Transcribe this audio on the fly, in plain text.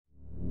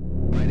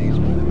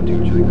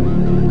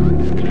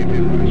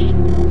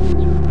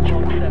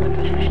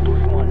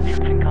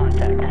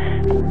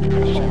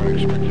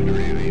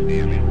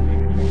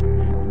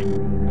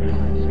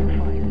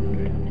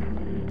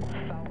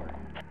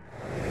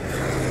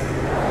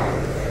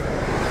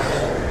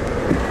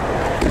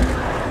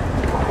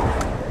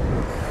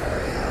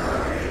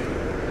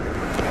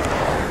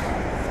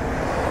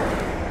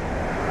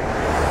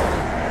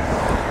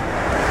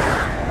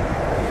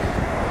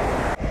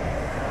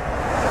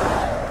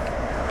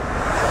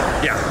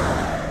Yeah.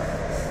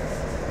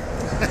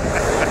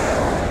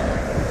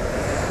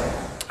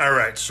 All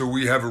right, so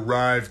we have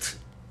arrived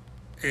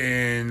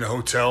in the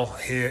hotel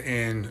here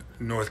in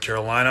North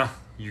Carolina.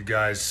 You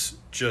guys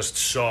just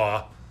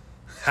saw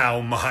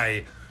how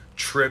my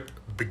trip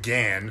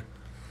began.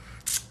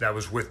 That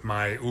was with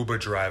my Uber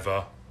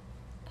driver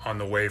on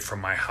the way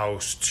from my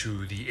house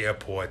to the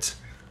airport.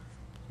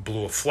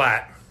 Blew a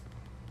flat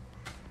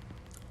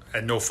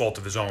at no fault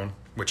of his own,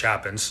 which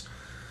happens.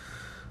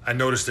 I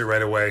noticed it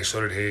right away,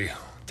 so did he.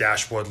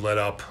 Dashboard lit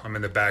up. I'm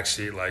in the back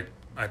seat like,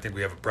 I think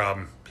we have a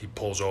problem. He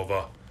pulls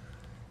over.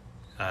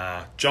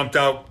 Jumped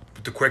out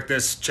with the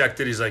quickness, checked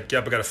it. He's like,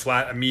 yep, I got a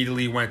flat.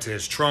 Immediately went to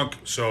his trunk.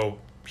 So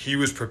he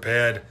was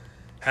prepared,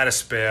 had a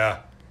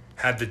spare,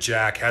 had the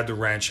jack, had the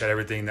wrench, had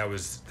everything that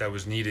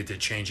was needed to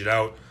change it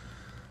out.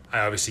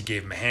 I obviously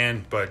gave him a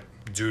hand, but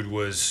dude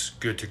was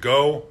good to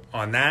go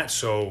on that.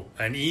 So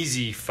an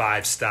easy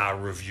 5-star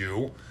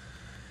review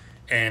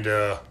and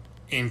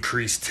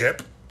increased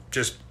tip.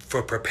 Just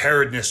for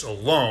preparedness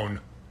alone,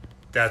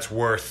 that's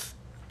worth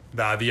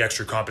the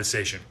extra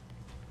compensation.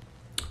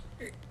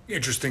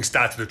 Interesting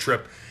start to the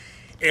trip.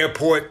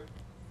 Airport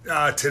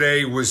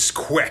today was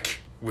quick.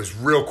 Was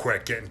real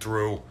quick getting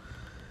through.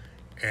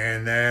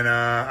 And then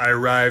I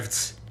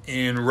arrived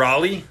in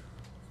Raleigh,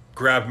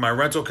 grabbed my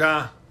rental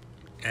car,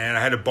 and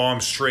I had to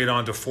bomb straight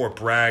onto Fort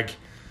Bragg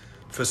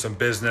for some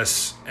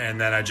business. And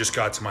then I just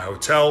got to my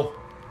hotel.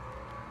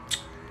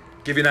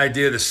 Give you an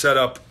idea of the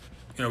setup.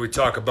 You know, we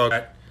talk about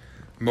that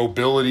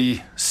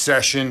mobility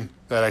session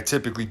that I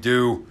typically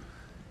do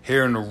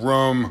here in the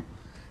room.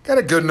 Got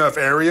a good enough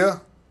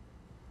area.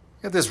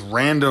 Got this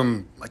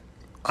random, like,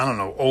 I don't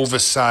know,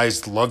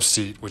 oversized love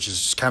seat, which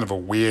is kind of a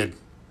weird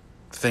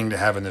thing to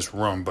have in this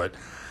room, but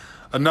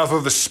enough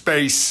of a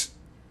space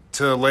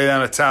to lay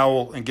down a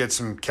towel and get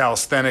some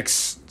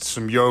calisthenics,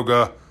 some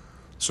yoga,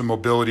 some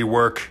mobility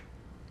work.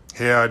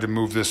 Here I had to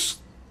move this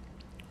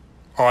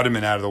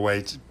ottoman out of the way.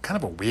 It's kind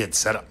of a weird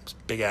setup. It's a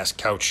big-ass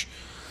couch.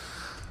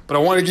 But I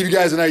want to give you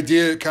guys an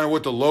idea kind of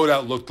what the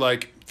loadout looked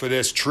like for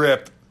this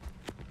trip.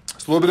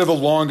 It's a little bit of a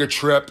longer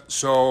trip,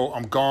 so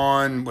I'm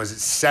gone,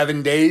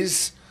 7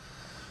 days?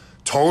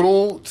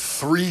 Total,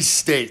 3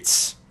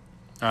 states.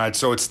 All right,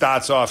 so it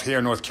starts off here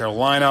in North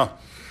Carolina,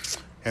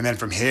 and then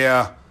from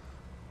here,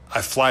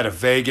 I fly to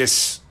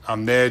Vegas.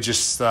 I'm there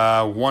just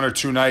 1 or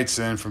 2 nights,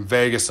 and then from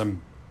Vegas,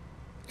 I'm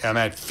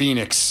at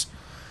Phoenix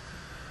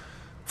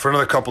for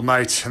another couple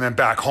nights, and then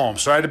back home.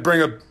 So I had to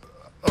bring a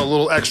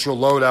little extra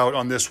loadout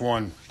on this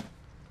one.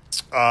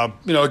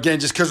 Again,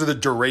 just because of the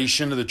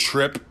duration of the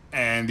trip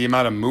and the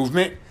amount of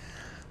movement.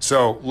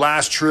 So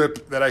last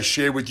trip that I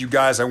shared with you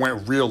guys, I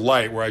went real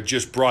light where I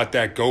just brought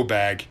that go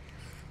bag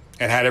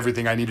and had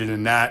everything I needed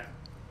in that.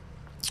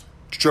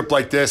 Trip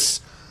like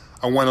this,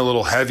 I went a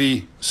little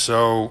heavy.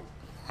 So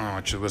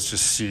let's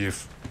just see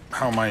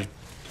how my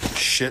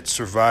shit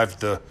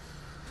survived the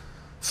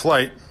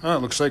flight. Oh,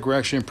 it looks like we're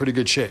actually in pretty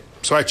good shape.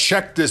 So I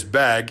checked this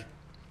bag.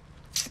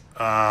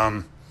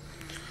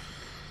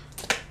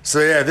 So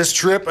yeah, this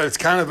trip, it's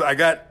kind of,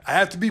 I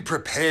have to be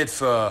prepared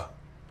for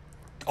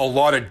a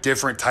lot of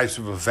different types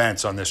of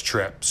events on this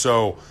trip.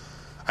 So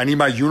I need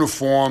my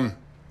uniform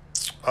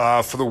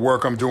for the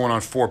work I'm doing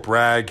on Fort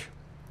Bragg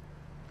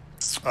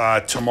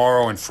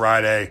tomorrow and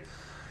Friday.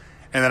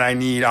 And then I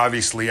need,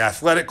 obviously,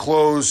 athletic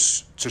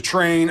clothes to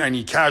train. I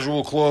need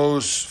casual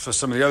clothes for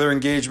some of the other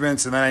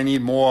engagements. And then I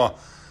need more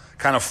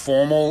kind of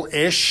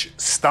formal-ish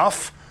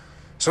stuff.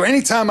 So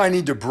anytime I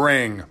need to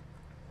bring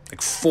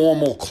like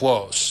formal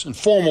clothes, and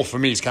formal for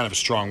me is kind of a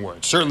strong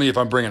word. Certainly if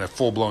I'm bringing a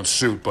full-blown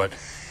suit, but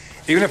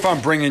even if I'm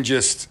bringing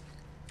just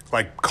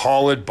like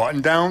collared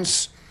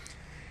button-downs,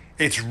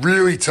 it's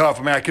really tough.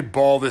 I mean, I could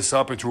ball this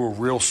up into a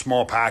real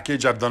small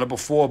package. I've done it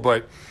before,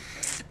 but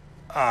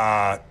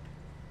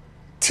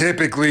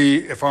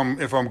typically if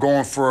I'm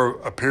going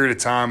for a period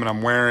of time and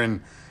I'm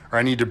wearing, or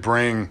I need to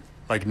bring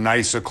like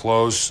nicer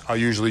clothes, I'll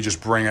usually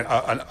just bring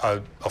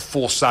a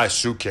full-size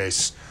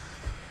suitcase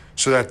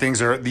so that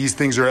these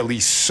things are at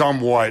least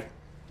somewhat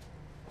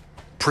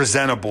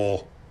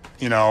presentable,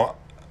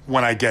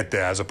 when I get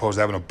there, as opposed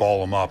to having to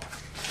ball them up.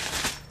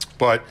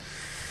 But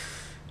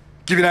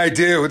give you an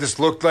idea what this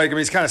looked like. I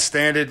mean, it's kind of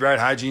standard, right?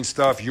 Hygiene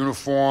stuff,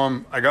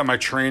 uniform. I got my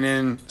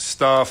training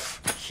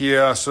stuff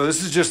here. So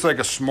this is just like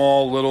a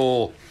small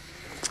little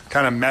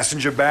kind of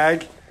messenger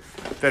bag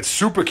that's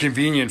super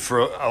convenient for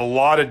a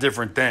lot of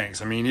different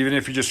things. I mean, even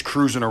if you're just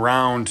cruising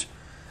around,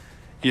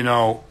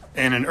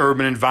 in an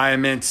urban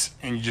environment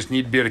and you just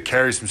need to be able to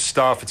carry some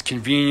stuff. It's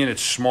convenient.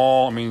 It's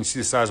small. I mean, you see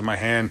the size of my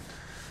hand.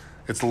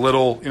 It's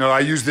little. I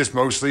use this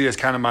mostly as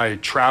kind of my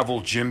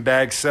travel gym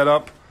bag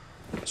setup.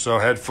 So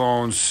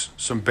headphones,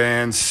 some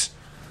bands,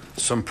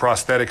 some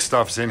prosthetic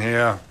stuff's in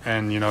here,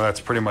 and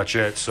that's pretty much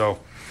it. So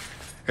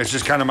it's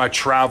just kind of my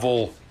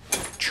travel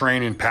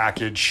training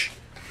package.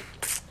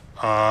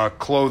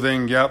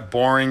 Clothing,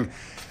 boring.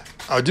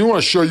 I do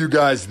want to show you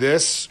guys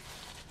this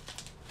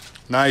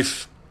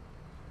knife.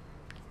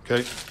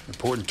 Okay,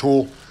 important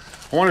tool.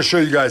 I want to show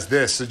you guys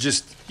this. So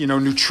just,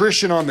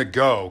 nutrition on the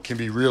go can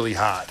be really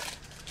hard.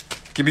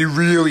 can be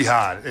really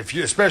hard,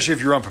 especially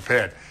if you're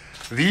unprepared.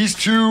 These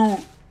two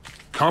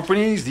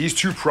companies, these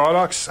two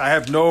products, I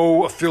have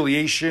no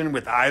affiliation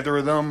with either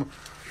of them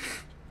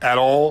at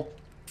all.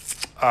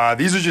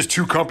 These are just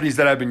two companies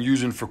that I've been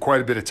using for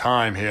quite a bit of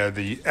time here.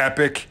 The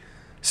Epic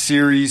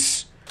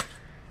series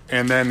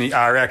and then the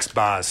RX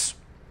bars.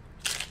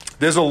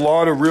 There's a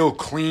lot of real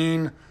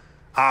clean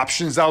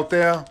options out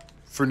there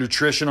for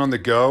nutrition on the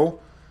go,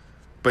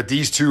 but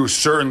these two are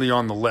certainly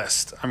on the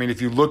list. I mean,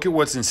 if you look at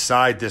what's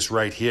inside this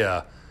right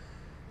here,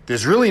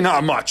 there's really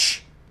not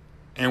much.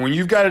 And when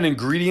you've got an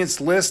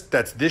ingredients list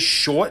that's this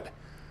short,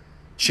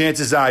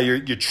 chances are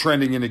you're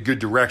trending in a good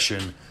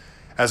direction,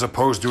 as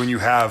opposed to when you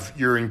have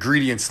your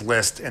ingredients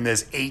list and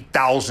there's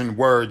 8,000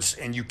 words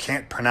and you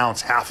can't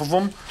pronounce half of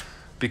them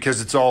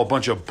because it's all a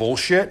bunch of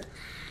bullshit.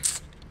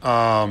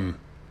 Then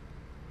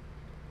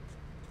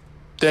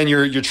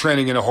you're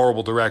trending in a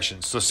horrible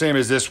direction. So same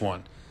as this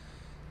one.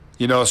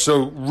 You know,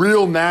 so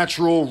real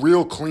natural,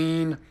 real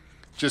clean,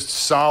 just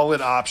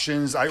solid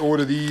options. I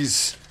order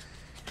these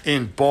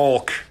in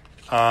bulk,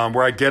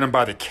 where I get them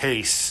by the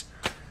case,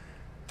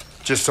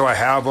 just so I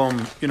have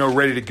them, you know,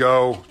 ready to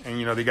go. And,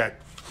 you know, they got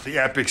the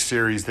Epic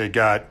series. They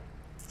got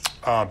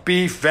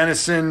beef,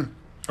 venison,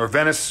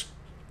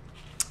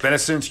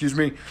 excuse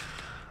me.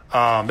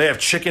 They have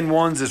chicken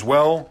ones as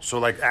well, so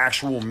like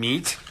actual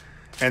meat.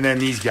 And then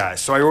these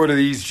guys. So I order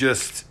these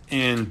just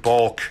in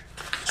bulk,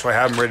 so I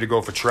have them ready to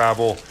go for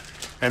travel.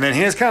 And then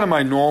here's kind of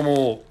my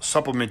normal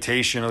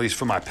supplementation, at least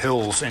for my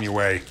pills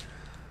anyway.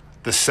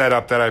 The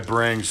setup that I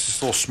bring, it's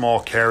just a little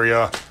small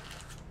carrier.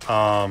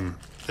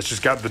 It's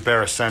just got the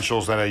bare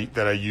essentials that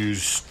I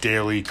use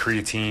daily: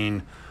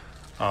 creatine,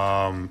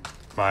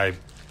 my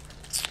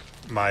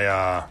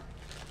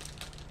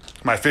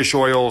fish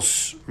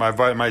oils,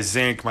 my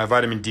zinc, my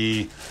vitamin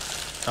D,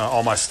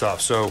 all my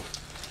stuff. So,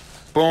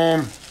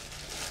 boom,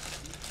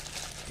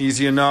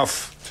 easy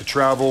enough to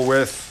travel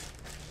with.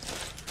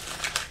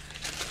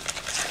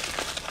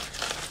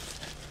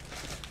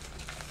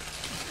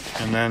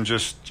 And then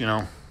just, you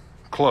know,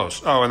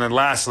 close. Oh, and then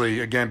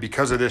lastly, again,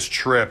 because of this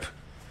trip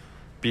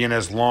being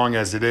as long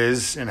as it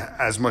is and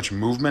as much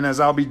movement as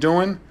I'll be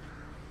doing,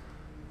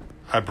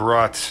 I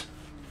brought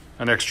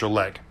an extra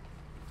leg.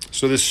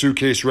 So this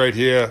suitcase right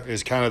here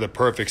is kind of the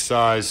perfect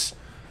size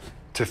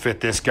to fit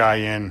this guy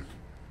in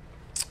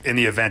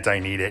the event I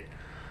need it.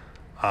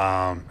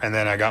 And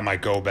then I got my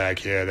go bag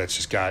here that's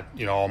just got,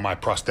 you know, all my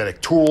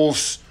prosthetic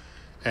tools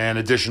and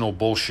additional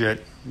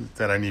bullshit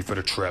that I need for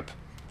the trip.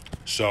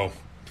 So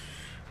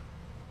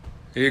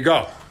here you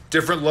go.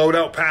 Different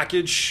loadout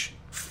package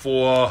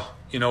for,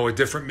 you know, a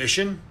different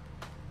mission.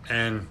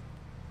 And,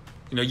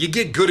 you know, you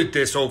get good at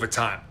this over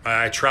time.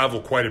 I travel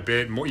quite a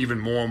bit, even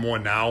more and more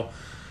now.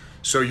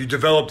 So you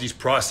develop these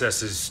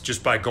processes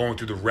just by going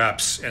through the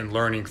reps and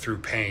learning through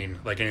pain,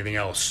 like anything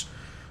else,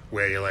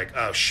 where you're like,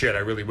 oh shit, I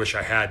really wish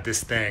I had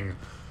this thing.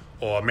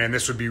 Or man,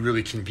 this would be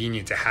really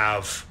convenient to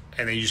have.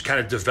 And then you just kind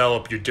of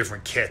develop your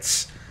different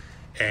kits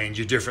and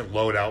your different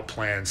loadout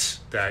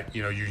plans that,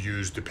 you know, you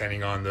use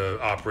depending on the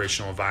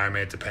operational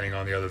environment, depending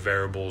on the other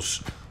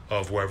variables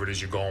of wherever it is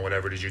you're going,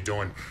 whatever it is you're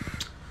doing.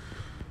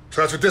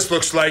 So that's what this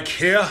looks like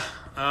here.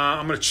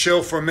 I'm going to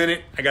chill for a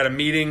minute. I got a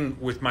meeting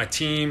with my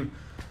team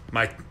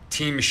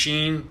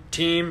machine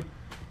team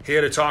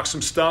here to talk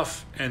some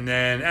stuff. And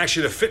then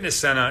actually the fitness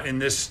center in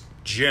this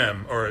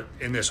gym or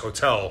in this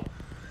hotel,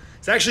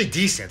 it's actually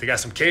decent. They got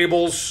some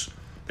cables.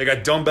 They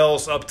got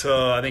dumbbells up to,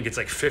 I think it's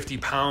like 50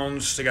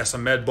 pounds. They got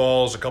some med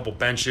balls, a couple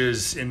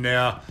benches in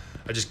there.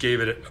 I just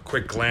gave it a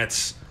quick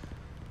glance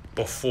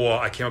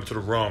before I came up to the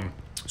room.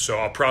 So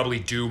I'll probably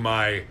do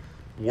my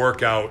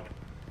workout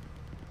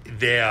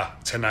there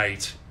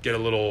tonight, get a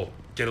little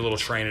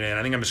training in.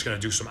 I think I'm just going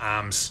to do some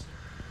arms,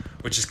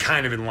 which is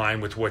kind of in line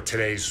with what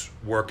today's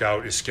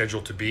workout is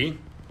scheduled to be.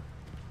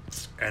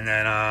 And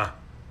then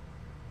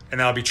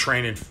I'll be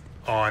training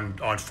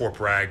on Fort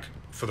Bragg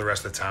for the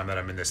rest of the time that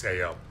I'm in this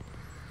AO.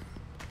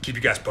 Keep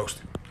you guys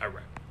posted.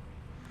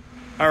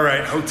 All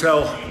right,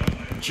 hotel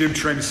gym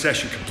training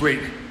session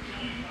complete.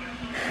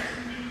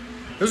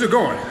 How's it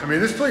going? I mean,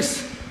 this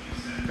place,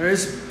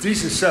 it's a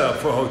decent setup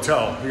for a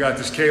hotel. You got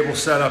this cable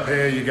set up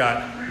here. You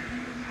got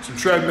some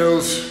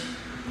treadmills.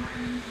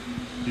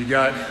 You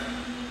got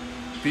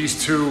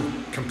these two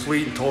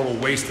complete and total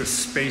waste of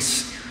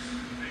space.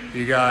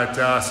 You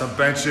got some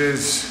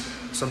benches,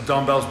 some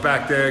dumbbells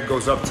back there. It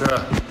goes up to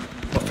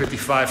about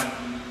 55.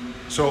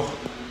 So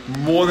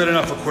more than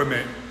enough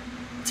equipment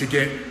to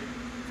get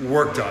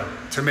work done,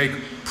 to make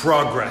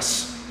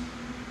progress.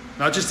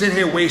 Not just in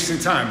here wasting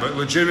time, but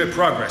legitimate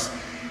progress.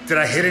 Did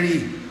I hit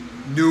any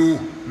new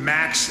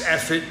max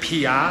effort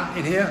PR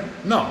in here?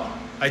 No,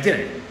 I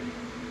didn't.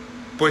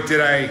 But did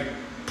I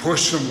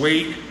push some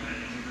weight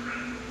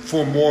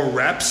for more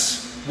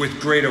reps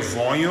with greater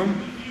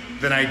volume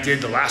than I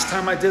did the last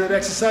time I did that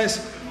exercise?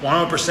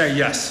 100%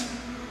 yes.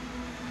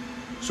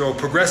 So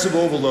progressive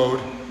overload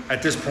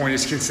at this point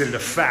is considered a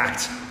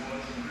fact,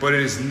 but it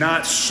is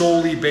not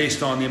solely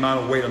based on the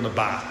amount of weight on the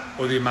bar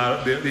or the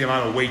amount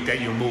of weight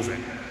that you're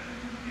moving.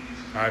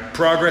 All right,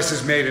 progress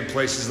is made in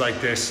places like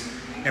this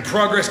And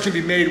progress can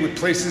be made with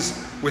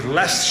places with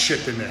less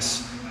shit than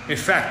this. In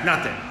fact,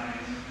 nothing.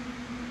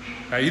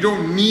 You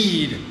don't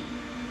need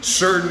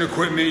certain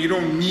equipment. You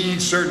don't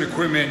need certain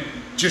equipment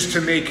just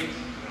to make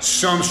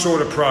some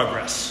sort of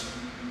progress.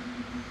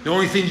 The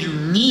only thing you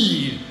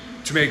need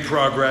to make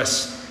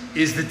progress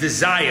is the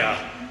desire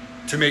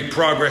to make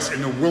progress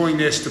and the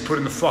willingness to put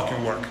in the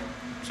fucking work.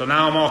 So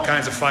now I'm all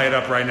kinds of fired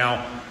up right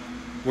now.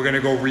 We're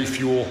gonna go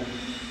refuel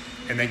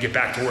and then get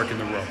back to work in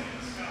the room.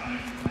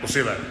 We'll see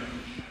you later.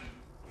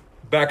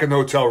 Back in the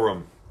hotel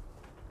room.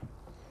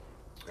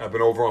 I've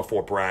been over on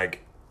Fort Bragg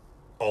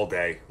all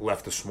day.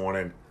 Left this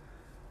morning.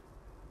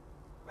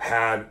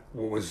 Had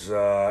what was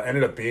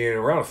ended up being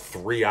around a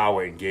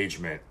 3-hour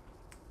engagement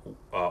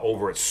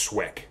over at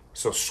SWCC.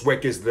 So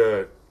SWCC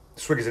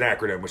is an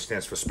acronym which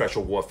stands for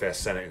Special Warfare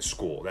Center in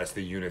School. That's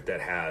the unit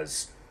that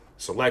has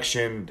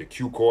selection, the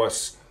Q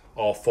course,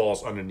 all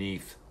falls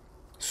underneath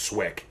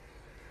SWCC.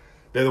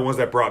 They're the ones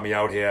that brought me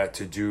out here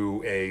to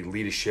do a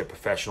leadership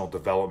professional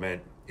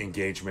development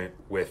engagement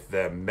with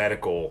the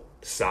medical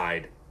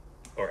side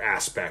or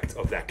aspect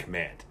of that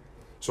command.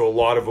 So a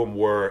lot of them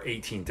were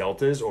 18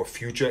 Deltas or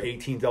future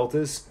 18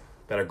 Deltas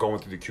that are going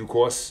through the Q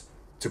course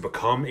to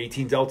become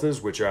 18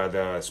 Deltas, which are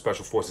the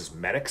Special Forces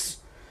medics.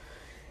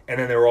 And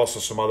then there were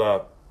also some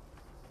other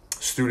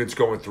students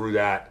going through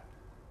that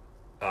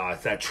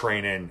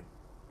training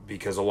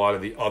because a lot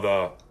of the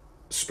other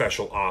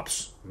special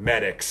ops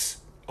medics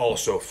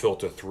also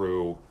filter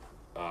through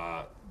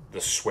the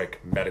SWCC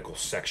medical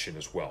section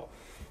as well.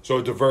 So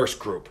a diverse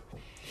group.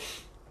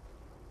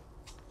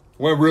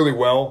 Went really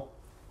well.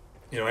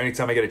 You know,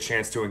 anytime I get a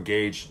chance to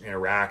engage,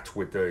 interact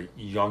with the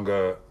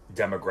younger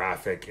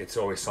demographic, it's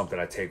always something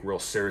I take real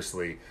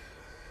seriously.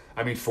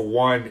 I mean, for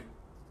one,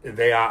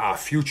 they are our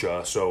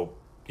future, so,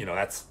 you know,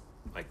 that's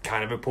like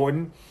kind of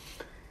important.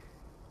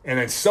 And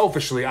then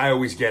selfishly, I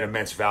always get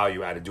immense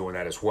value out of doing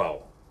that as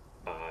well.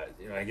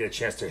 You know, I get a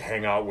chance to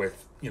hang out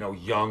with, you know,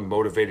 young,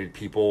 motivated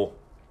people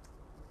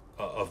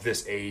of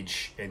this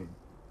age and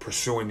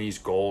pursuing these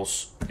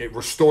goals. It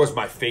restores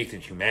my faith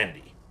in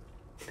humanity,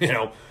 you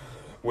know,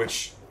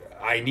 which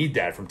I need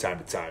that from time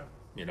to time.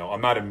 You know,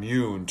 I'm not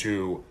immune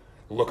to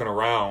looking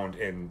around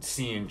and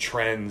seeing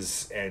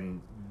trends,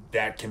 and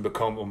that can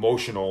become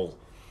emotional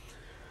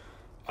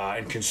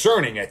and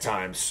concerning at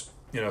times.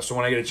 You know, so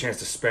when I get a chance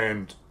to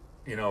spend,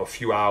 you know, a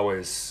few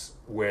hours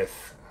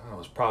with, it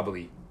was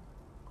probably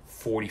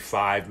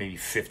 45, maybe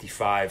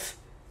 55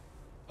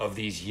 of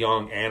these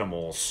young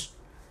animals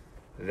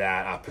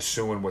that are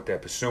pursuing what they're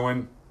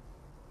pursuing,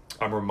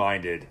 I'm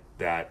reminded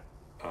that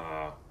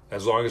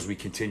as long as we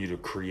continue to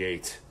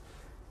create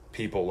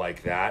people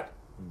like that,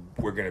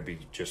 we're going to be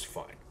just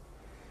fine.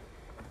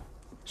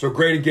 So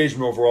great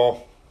engagement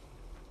overall.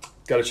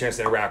 Got a chance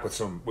to interact with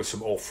some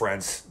old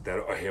friends that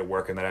are here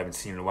working that I haven't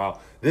seen in a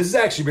while. This has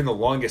actually been the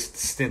longest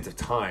stint of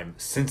time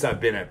since I've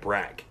been at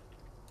Bragg.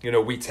 You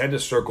know, we tend to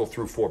circle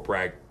through Fort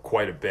Bragg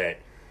quite a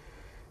bit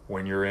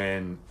when you're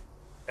in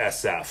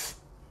SF.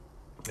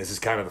 This is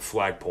kind of the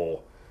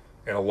flagpole,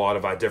 and a lot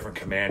of our different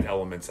command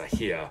elements are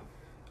here.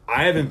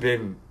 I haven't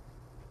been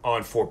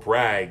on Fort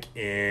Bragg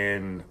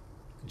in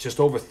just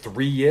over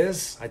 3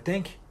 years, I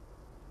think.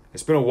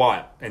 It's been a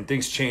while, and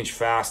things change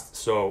fast,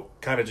 so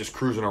kind of just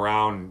cruising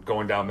around,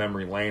 going down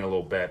memory lane a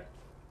little bit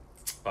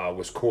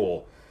was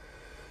cool.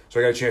 So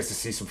I got a chance to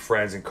see some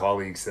friends and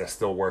colleagues that are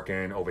still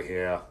working over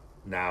here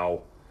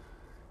now.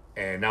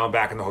 And now I'm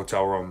back in the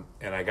hotel room,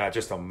 and I got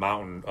just a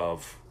mountain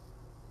of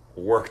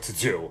work to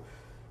do.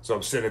 So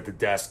I'm sitting at the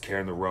desk here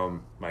in the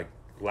room. My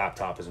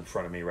laptop is in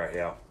front of me right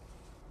here.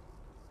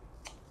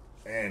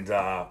 And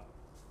I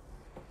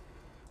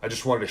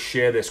just wanted to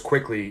share this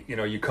quickly. You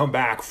know, you come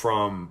back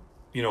from,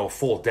 you know, a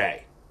full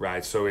day,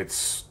 right? So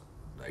it's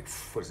like,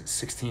 what is it,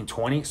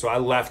 16:20? So I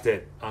left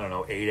at, I don't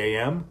know, 8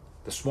 a.m.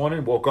 this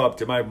morning. Woke up,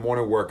 did my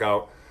morning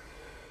workout,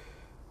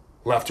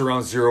 left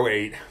around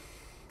 08,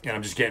 and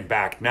I'm just getting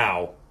back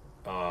now.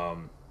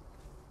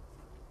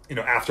 You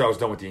know, after I was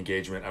done with the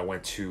engagement, I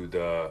went to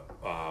the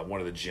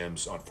one of the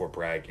gyms on Fort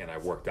Bragg, and I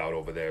worked out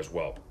over there as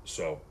well.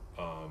 So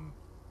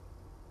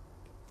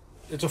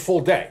it's a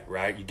full day,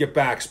 right? You get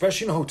back,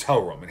 especially in a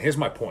hotel room. And here's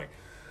my point.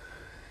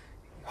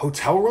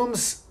 Hotel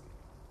rooms,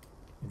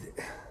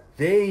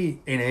 they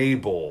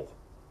enable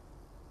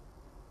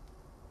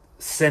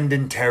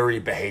sedentary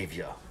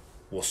behavior,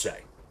 we'll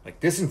say. Like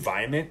this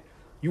environment,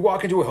 you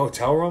walk into a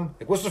hotel room,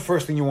 like what's the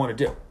first thing you want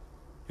to do?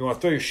 You want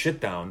to throw your shit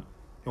down.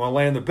 You want to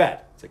lay in the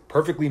bed. It's like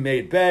perfectly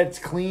made bed. It's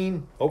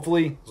clean,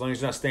 hopefully, as long as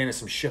you're not staying in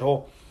some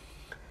shithole.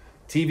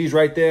 TV's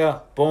right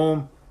there.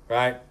 Boom,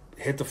 right?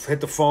 Hit the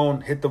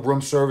phone, hit the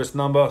room service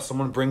number.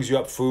 Someone brings you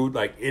up food.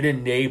 Like it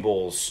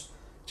enables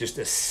just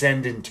a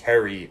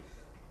sedentary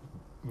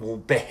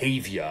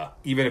behavior,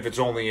 even if it's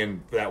only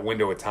in that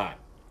window of time.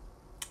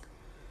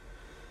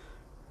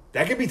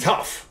 That can be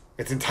tough.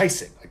 It's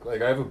enticing.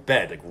 Like I have a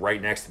bed like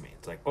right next to me.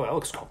 It's like, oh, that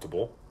looks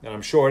comfortable, and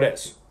I'm sure it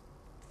is.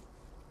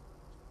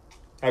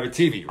 I have a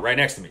TV right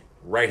next to me,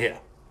 right here.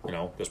 You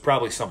know, there's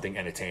probably something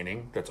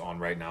entertaining that's on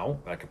right now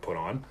that I could put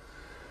on.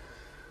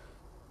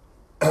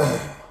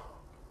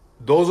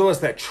 those of us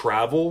that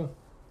travel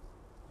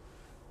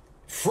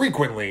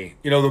frequently,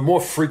 the more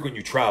frequent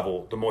you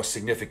travel, the more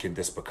significant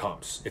this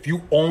becomes. If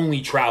you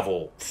only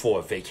travel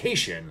for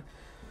vacation,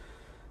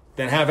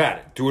 then have at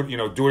it. Do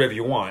it, do whatever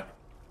you want.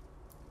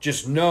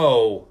 Just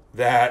know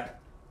that,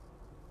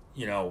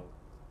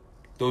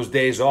 those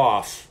days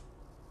off,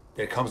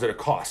 that comes at a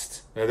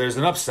cost. Now, there's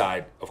an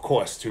upside, of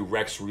course, to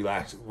rest,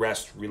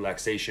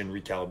 relaxation,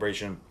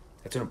 recalibration.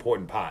 That's an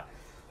important part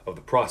of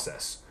the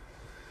process.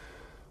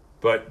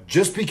 But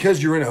just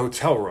because you're in a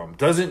hotel room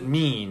doesn't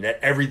mean that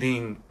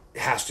everything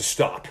has to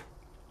stop.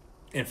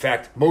 In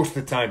fact, most of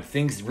the time,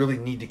 things really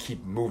need to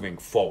keep moving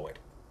forward.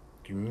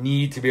 You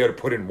need to be able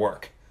to put in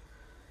work.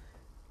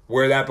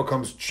 Where that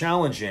becomes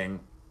challenging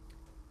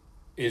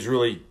is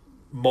really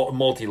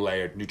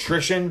multi-layered.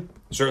 Nutrition,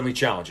 certainly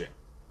challenging,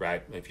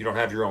 right? If you don't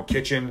have your own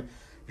kitchen,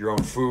 your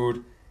own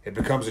food, it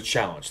becomes a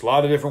challenge. A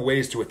lot of different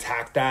ways to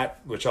attack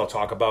that, which I'll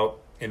talk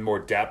about in more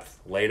depth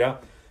later.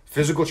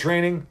 Physical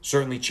training,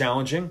 certainly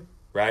challenging,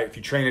 right? If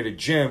you train at a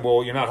gym,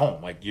 well, you're not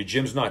home. Like, your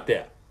gym's not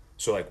there.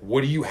 So, like,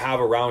 what do you have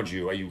around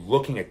you? Are you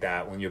looking at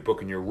that when you're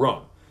booking your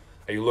room?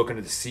 Are you looking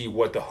to see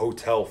what the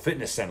hotel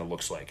fitness center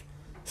looks like?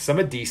 Some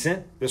are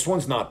decent. This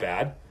one's not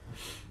bad.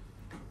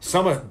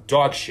 Some are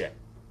dog shit,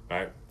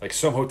 right? Like,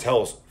 some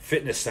hotels'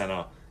 fitness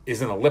center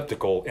is an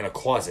elliptical in a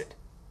closet.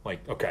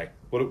 Like, okay,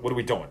 what are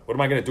we doing? What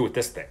am I going to do with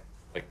this thing?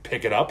 Like,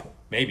 pick it up?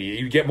 Maybe.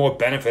 You get more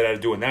benefit out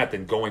of doing that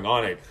than going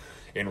on it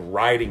and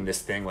riding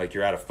this thing like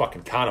you're at a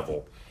fucking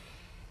carnival.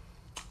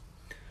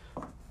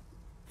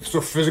 So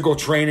physical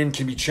training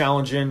can be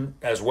challenging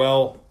as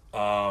well.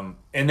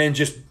 And then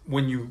just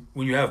when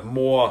you have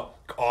more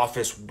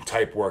office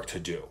type work to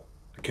do,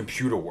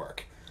 computer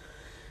work,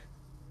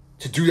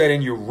 to do that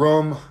in your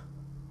room,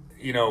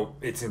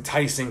 it's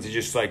enticing to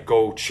just like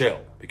go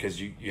chill because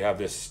you have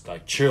this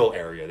like chill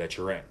area that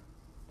you're in.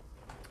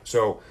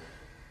 So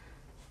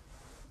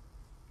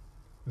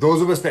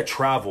those of us that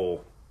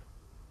travel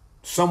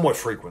somewhat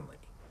frequently,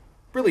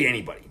 really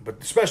anybody,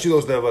 but especially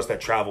those of us that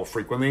travel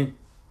frequently,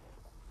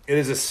 it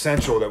is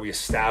essential that we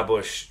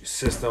establish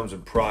systems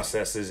and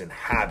processes and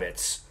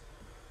habits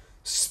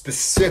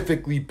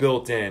specifically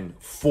built in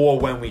for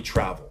when we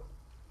travel.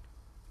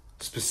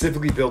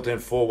 Specifically built in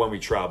for when we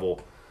travel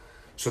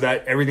so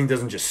that everything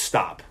doesn't just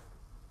stop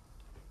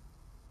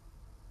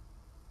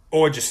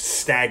or just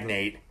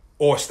stagnate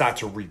or start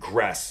to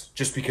regress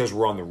just because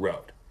we're on the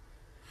road.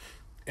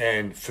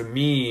 And for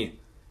me,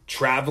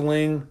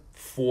 traveling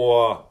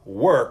for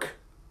work,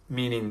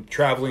 meaning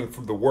traveling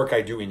for the work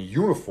I do in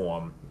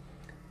uniform,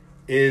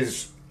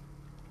 is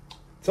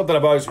something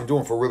I've always been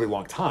doing for a really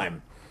long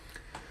time.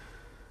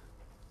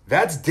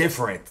 That's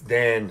different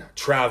than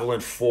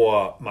traveling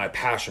for my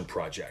passion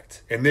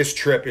project. And this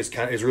trip is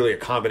really a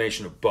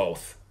combination of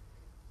both.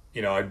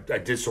 I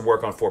did some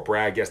work on Fort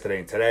Bragg yesterday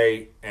and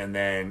today, and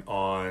then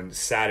on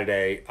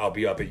Saturday I'll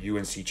be up at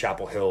UNC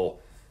Chapel Hill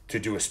to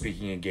do a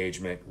speaking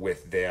engagement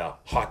with their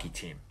hockey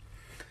team.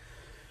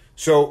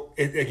 So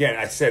again,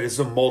 I said this is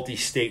a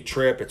multi-state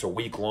trip. It's a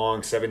week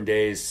long, 7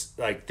 days.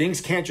 Like, things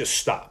can't just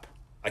stop.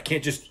 I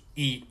can't just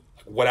eat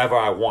whatever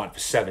I want for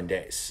 7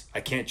 days. I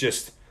can't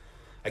just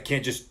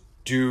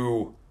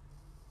do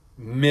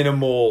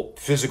minimal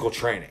physical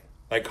training.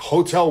 Like,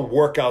 hotel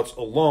workouts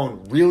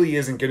alone really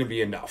isn't going to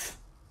be enough.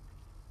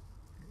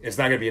 It's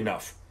not going to be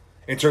enough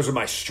in terms of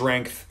my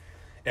strength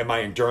and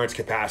my endurance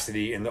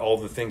capacity and all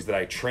the things that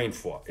I train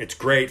for. It's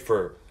great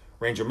for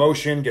range of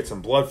motion, get some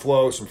blood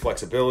flow, some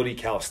flexibility,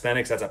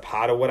 calisthenics. That's a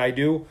part of what I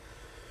do.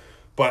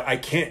 But I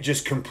can't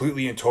just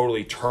completely and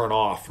totally turn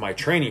off my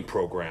training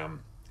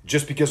program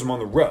just because I'm on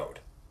the road.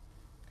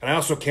 And I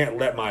also can't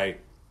let my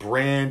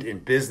brand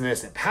and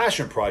business and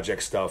passion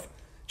project stuff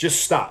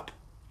just stop.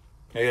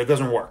 It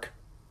doesn't work.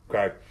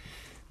 Okay.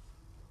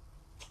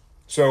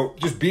 So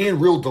just being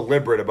real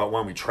deliberate about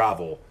when we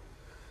travel,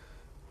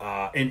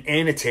 and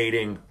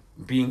annotating,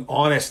 being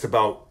honest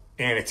about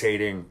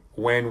annotating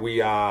when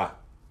we are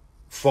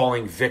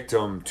falling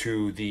victim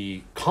to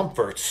the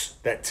comforts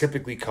that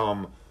typically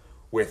come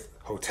with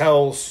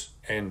hotels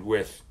and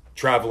with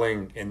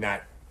traveling in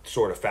that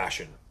sort of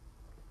fashion.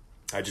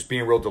 Just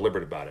being real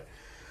deliberate about it.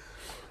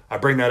 I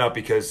bring that up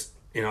because,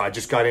 I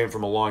just got in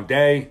from a long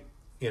day.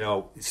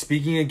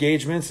 Speaking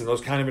engagements and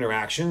those kind of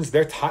interactions,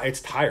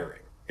 it's tiring.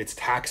 It's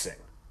taxing.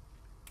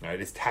 Right?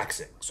 It's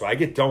taxing. So I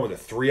get done with a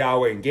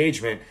 3-hour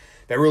engagement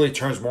that really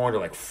turns more into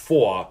like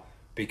 4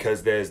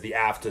 because there's the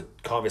after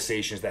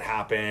conversations that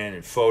happen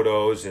and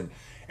photos and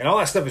all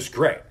that stuff is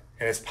great.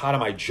 And it's part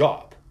of my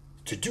job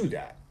to do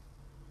that.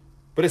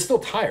 But it's still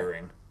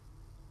tiring.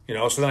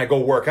 So then I go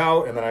work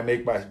out and then I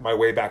make my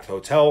way back to the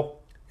hotel.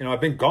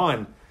 I've been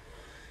gone,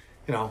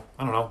 I don't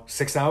know,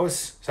 6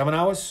 hours, 7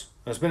 hours.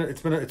 It's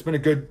been a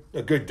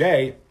good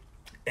day,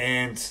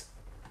 and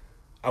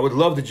I would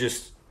love to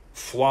just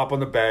flop on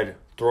the bed,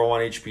 throw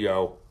on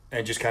HBO,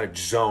 and just kind of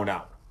zone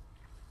out.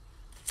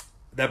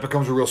 That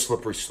becomes a real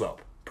slippery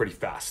slope pretty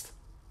fast,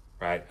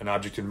 right? An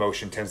object in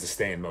motion tends to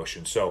stay in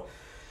motion. So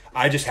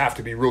I just have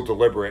to be real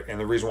deliberate, and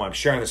the reason why I'm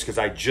sharing this is because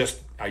I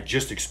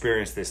just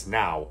experienced this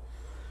now,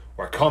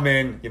 where I come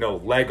in,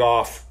 leg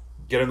off,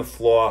 get on the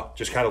floor,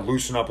 just kind of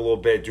loosen up a little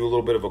bit, do a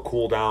little bit of a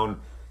cool down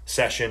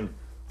session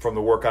from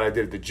the workout I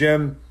did at the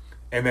gym,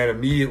 and then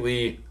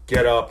immediately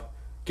get up,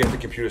 get the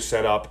computer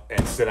set up,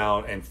 and sit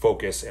down and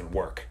focus and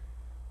work.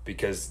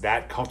 Because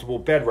that comfortable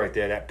bed right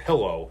there, that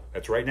pillow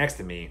that's right next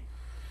to me,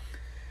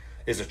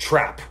 is a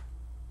trap.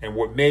 And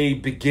what may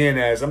begin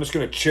as, I'm just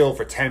going to chill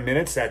for 10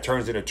 minutes, that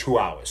turns into 2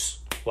 hours,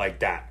 like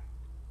that,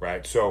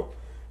 right? So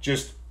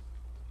just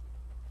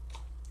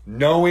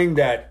knowing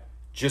that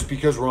just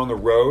because we're on the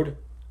road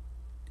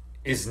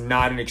is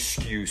not an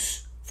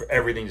excuse for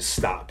everything to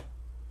stop.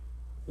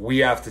 We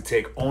have to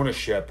take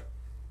ownership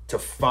to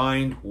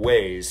find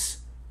ways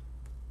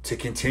to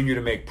continue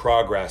to make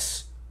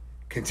progress,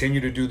 continue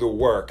to do the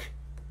work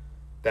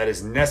that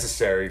is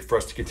necessary for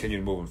us to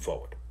continue moving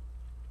forward.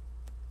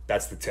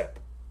 That's the tip.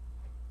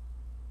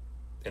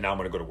 And now I'm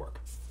going to go to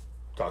work.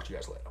 Talk to you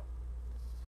guys later.